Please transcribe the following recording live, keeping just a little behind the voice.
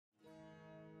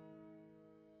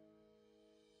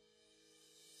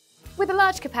With a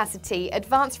large capacity,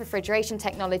 advanced refrigeration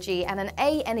technology and an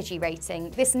A energy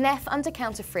rating, this Neff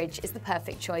Undercounter fridge is the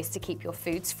perfect choice to keep your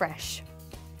foods fresh.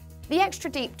 The extra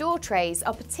deep door trays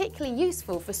are particularly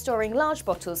useful for storing large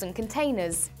bottles and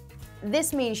containers.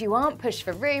 This means you aren't pushed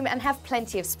for room and have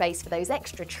plenty of space for those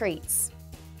extra treats.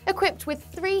 Equipped with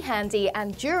 3 handy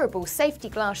and durable safety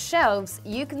glass shelves,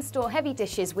 you can store heavy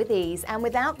dishes with ease and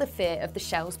without the fear of the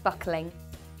shelves buckling.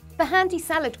 The handy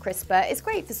salad crisper is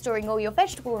great for storing all your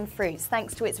vegetable and fruits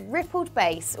thanks to its rippled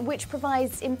base, which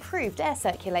provides improved air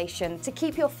circulation to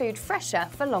keep your food fresher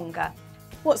for longer.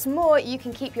 What's more, you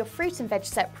can keep your fruit and veg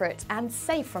separate and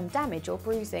safe from damage or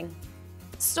bruising.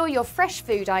 Store your fresh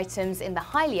food items in the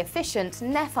highly efficient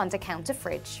Neff Undercounter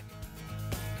fridge.